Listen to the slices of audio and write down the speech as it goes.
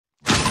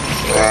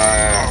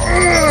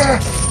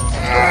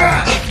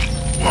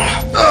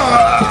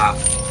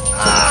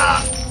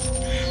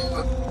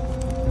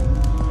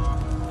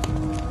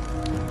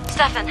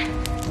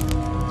Stefan!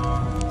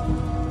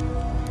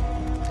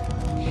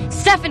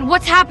 Stefan,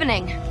 what's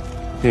happening?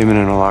 Damon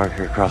and Alaric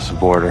are across the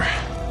border.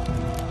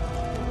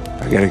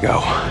 I gotta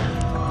go.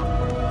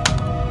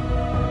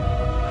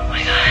 Oh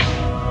my god.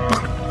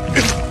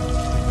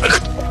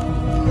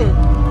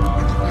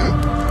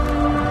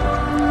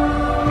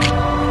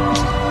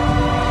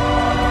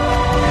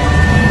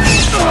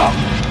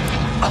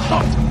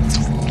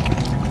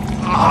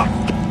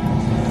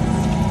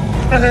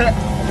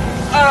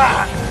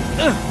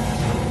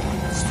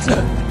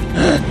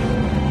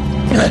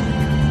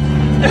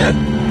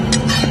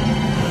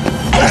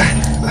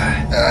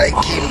 I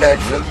came back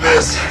for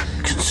this.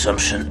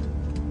 Consumption.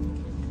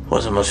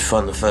 Wasn't much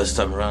fun the first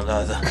time around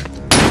either.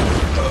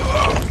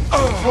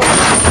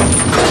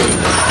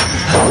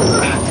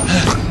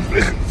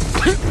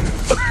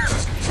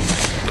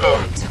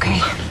 It's okay.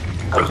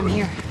 I'm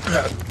here.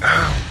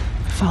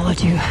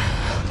 Followed you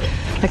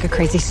like a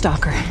crazy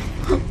stalker.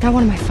 Not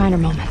one of my finer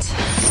moments.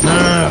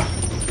 No.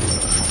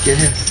 Get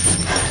in.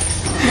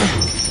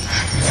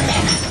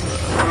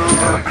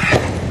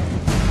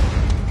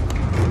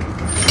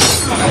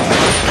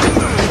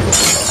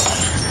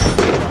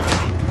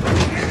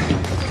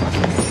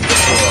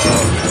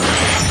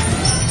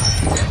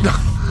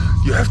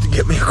 You have to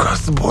get me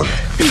across the border.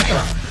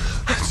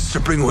 Just to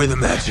bring away the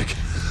magic.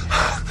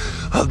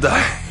 I'll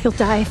die. You'll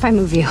die if I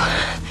move you.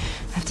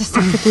 I have to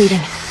stop the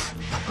bleeding.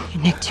 You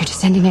nicked your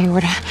descending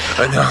aorta.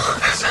 I know.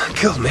 That's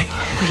killed me.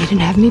 But you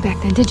didn't have me back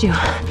then, did you?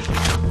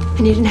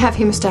 And you didn't have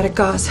hemostatic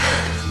gauze.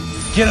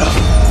 Get up.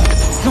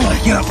 Come on,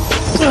 get up.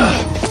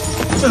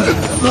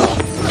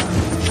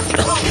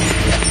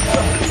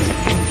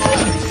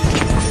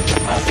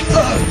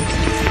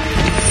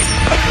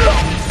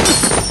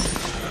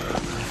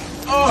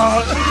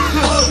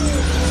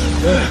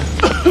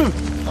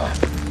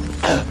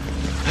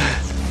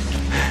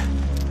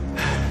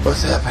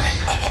 What's happening?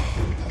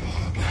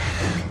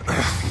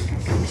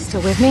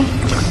 Still with me?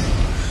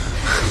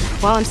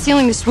 While I'm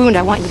sealing this wound,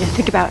 I want you to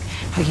think about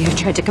how you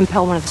tried to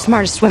compel one of the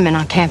smartest women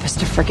on campus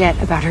to forget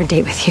about her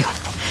date with you.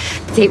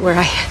 A date where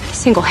I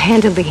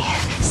single-handedly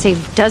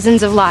saved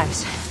dozens of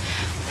lives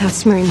without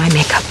smearing my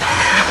makeup.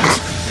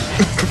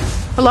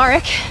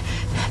 Alaric,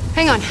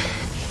 hang on.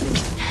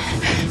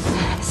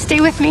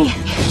 Stay with me.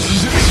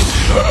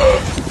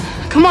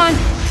 Come on.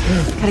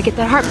 Gotta get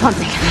that heart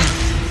pumping.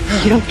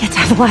 You don't get to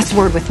have the last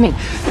word with me.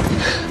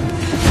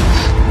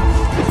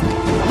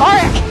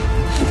 Alaric!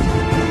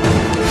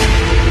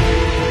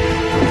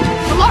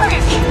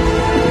 Alaric!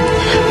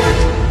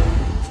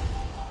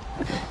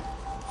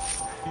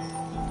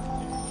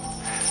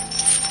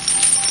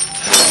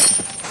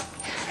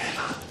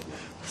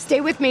 Stay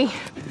with me.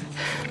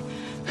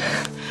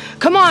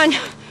 Come on.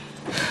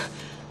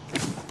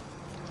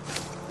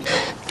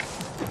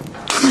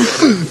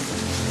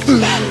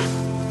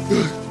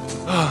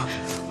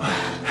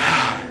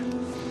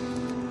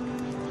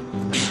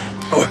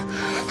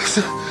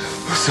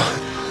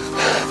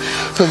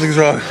 Something's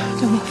wrong.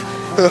 Don't move.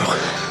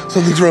 Oh,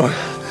 something's wrong.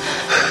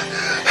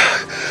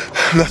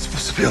 I'm not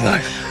supposed to be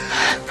alive.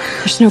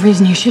 There's no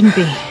reason you shouldn't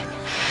be.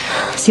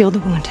 Seal the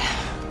wound.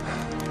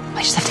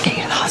 I just have to get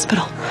you to the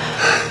hospital.